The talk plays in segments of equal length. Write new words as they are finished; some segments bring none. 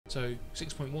So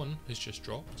 6.1 has just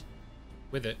dropped.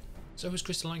 With it, so has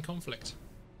Crystalline Conflict.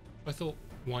 I thought,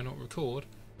 why not record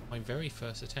my very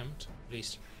first attempt, at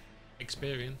least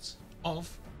experience,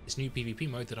 of this new PvP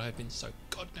mode that I have been so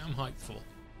goddamn hyped for.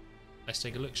 Let's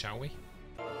take a look, shall we?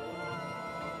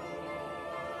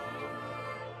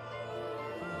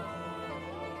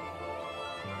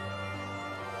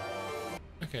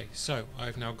 Okay, so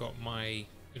I've now got my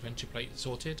adventure plate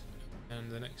sorted,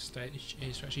 and the next stage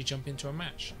is to actually jump into a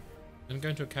match. I'm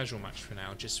going to a casual match for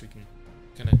now, just so we can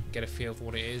kind of get a feel for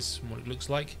what it is and what it looks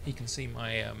like. You can see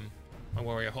my my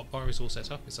warrior hotbar is all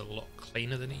set up. It's a lot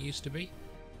cleaner than it used to be.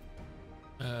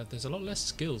 There's a lot less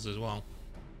skills as well,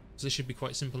 so this should be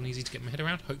quite simple and easy to get my head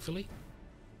around, hopefully.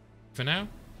 For now,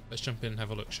 let's jump in and have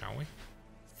a look, shall we?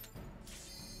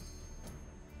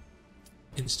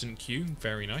 Instant queue,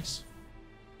 very nice.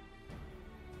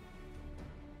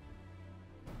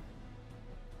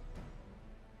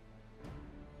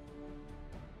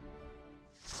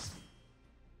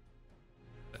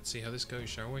 Let's see how this goes,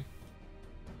 shall we?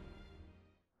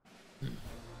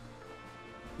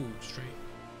 Ooh,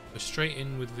 we're straight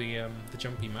in with the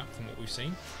jumpy map from what we've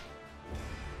seen.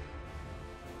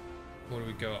 What do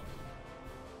we got?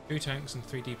 2 tanks and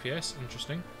 3 DPS.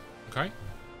 Interesting. Okay.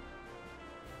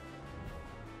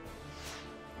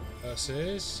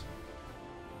 Versus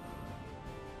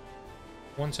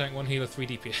 1 tank, 1 healer, 3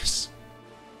 DPS.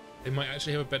 They might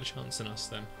actually have a better chance than us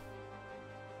then.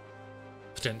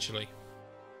 Potentially.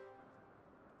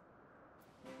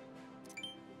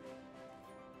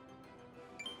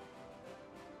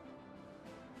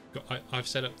 I've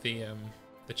set up the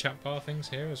chat bar things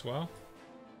here as well.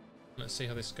 Let's see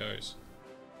how this goes.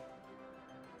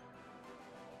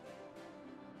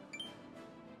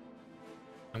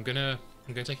 I'm gonna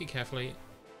take it carefully.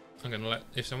 I'm gonna let,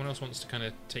 if someone else wants to kind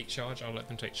of take charge, I'll let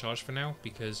them take charge for now,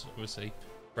 because obviously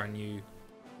brand new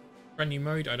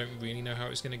mode. I don't really know how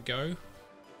it's gonna go,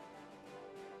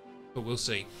 but we'll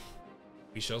see.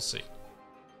 We shall see.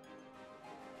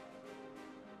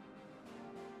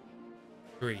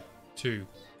 3, 2,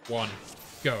 1,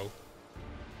 go.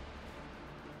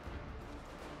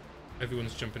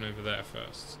 Everyone's jumping over there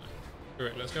first.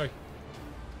 Alright, let's go.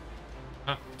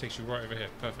 Ah, takes you right over here.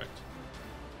 Perfect.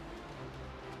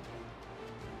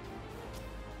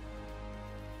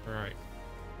 Alright.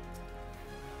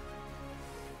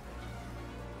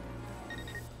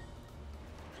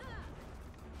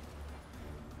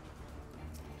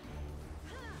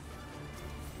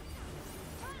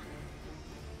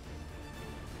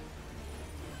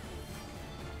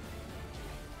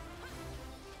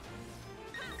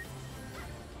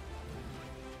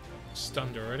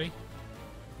 Stunned already.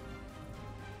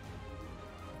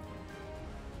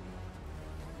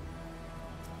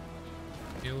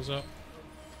 Heals up.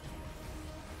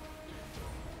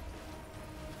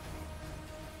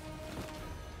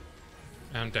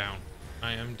 I'm down.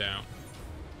 I am down.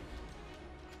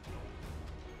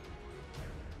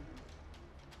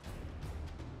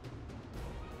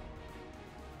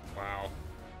 Wow.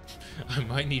 I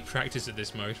might need practice at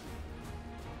this mode.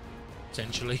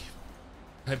 Potentially.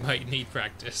 I might need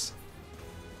practice.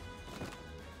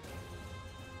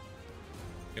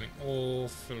 Getting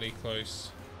awfully close.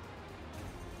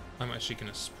 I'm actually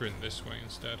going to sprint this way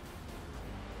instead.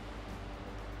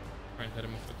 Try and head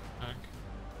him off the back.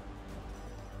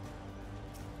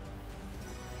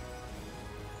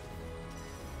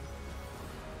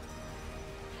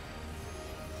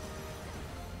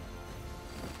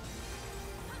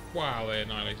 Wow, they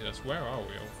annihilated us. Where are we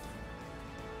all?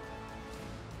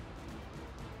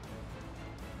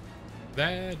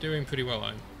 They're doing pretty well,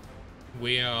 though.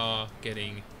 We are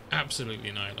getting absolutely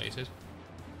annihilated.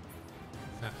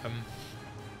 I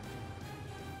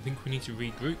think we need to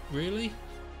regroup, really.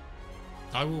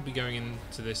 I will be going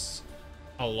into this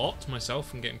a lot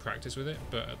myself and getting practice with it,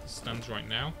 but as it stands right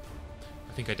now,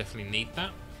 I think I definitely need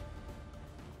that.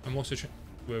 I'm also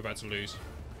we're about to lose.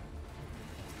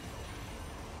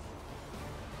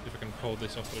 If I can hold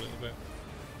this off a little bit.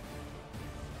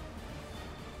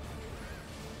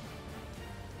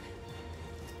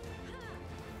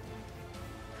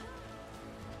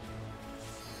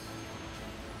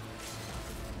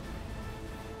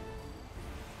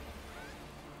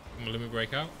 Limit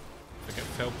break out. I get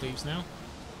fell cleaves now,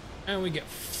 and we get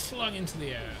flung into the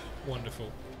air. Wonderful.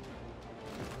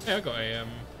 Yeah, I got an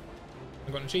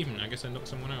achievement. I guess I knocked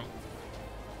someone out.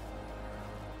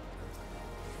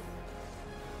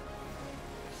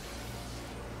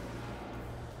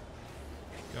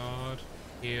 Guard,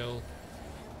 heal.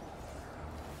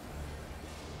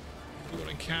 Do what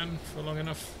I can for long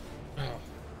enough. Oh,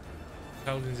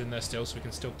 Paladin's in there still, so we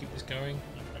can still keep this going.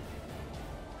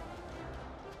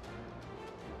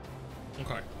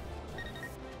 Okay.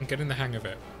 I'm getting the hang of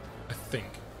it, I think.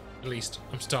 At least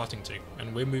I'm starting to.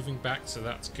 And we're moving back, so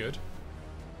that's good.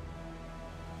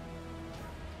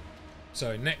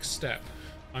 So next step,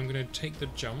 I'm going to take the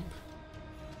jump.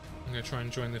 I'm going to try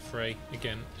and join the fray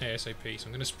again ASAP. So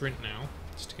I'm going to sprint now,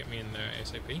 just to get me in there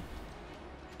ASAP.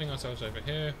 Putting ourselves over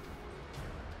here.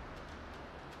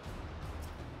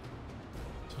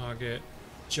 Target,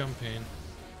 jump in,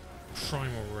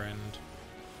 primal rend,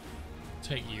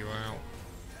 take you out.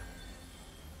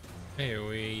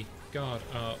 AoE, guard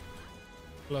up,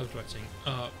 bloodletting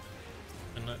up,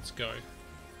 and let's go.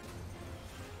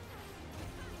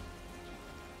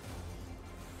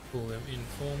 Pull them in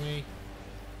for me.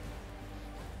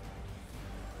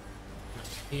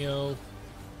 Let's heal.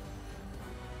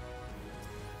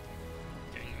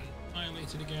 Getting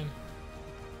annihilated again.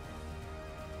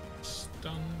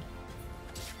 Stunned.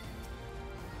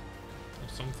 Or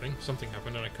something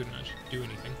happened and I couldn't actually do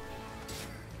anything.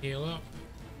 Heal up.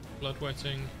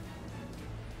 Bloodwetting.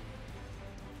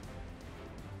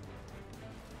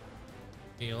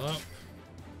 Heal up.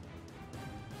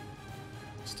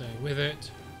 Stay with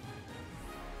it.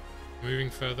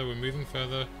 Moving further, we're moving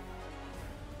further.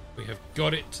 We have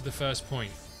got it to the first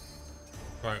point.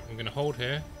 Right, we're going to hold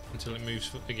here until it moves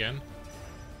again.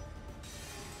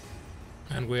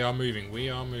 And we are moving, we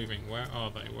are moving. Where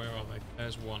are they? Where are they?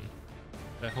 There's one.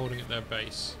 They're holding at their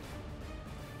base.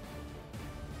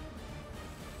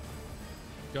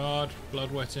 Guard,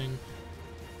 bloodwetting.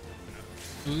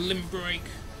 Limb break.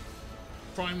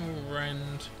 Primal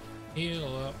rend.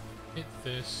 Heal up. Hit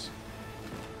this.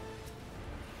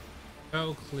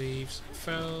 Fell cleaves.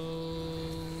 Fell.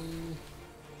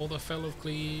 All the fell of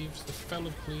cleaves. The fell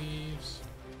of cleaves.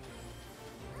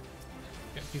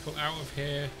 Get people out of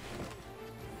here.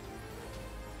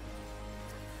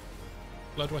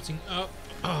 Bloodwetting up.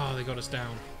 Oh, they got us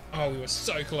down. Oh, we were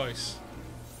so close.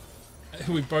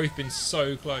 We've both been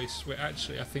so close. We're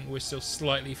actually, I think we're still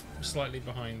slightly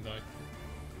behind though.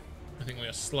 I think we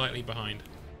are slightly behind.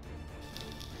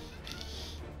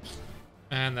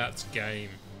 And that's game.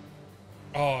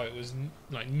 Oh, it was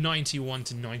like 91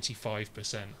 to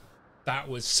 95%. That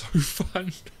was so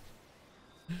fun.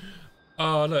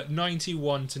 Oh, look,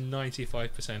 91 to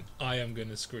 95%. I am going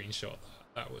to screenshot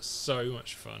that. That was so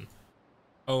much fun.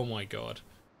 Oh my god.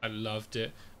 I loved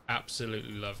it.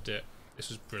 Absolutely loved it. This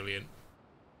was brilliant.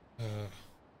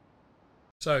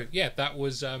 So yeah, that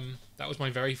was my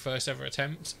very first ever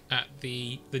attempt at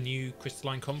the new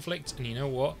Crystalline Conflict, and you know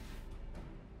what?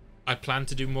 I plan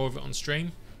to do more of it on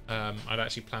stream. I'd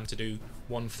actually plan to do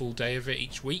one full day of it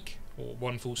each week, or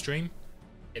one full stream.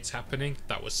 It's happening.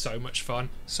 That was so much fun.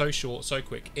 So short, so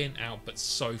quick, in, out, but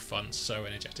so fun, so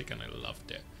energetic, and I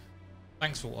loved it.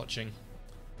 Thanks for watching,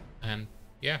 and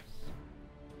yeah,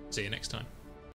 see you next time.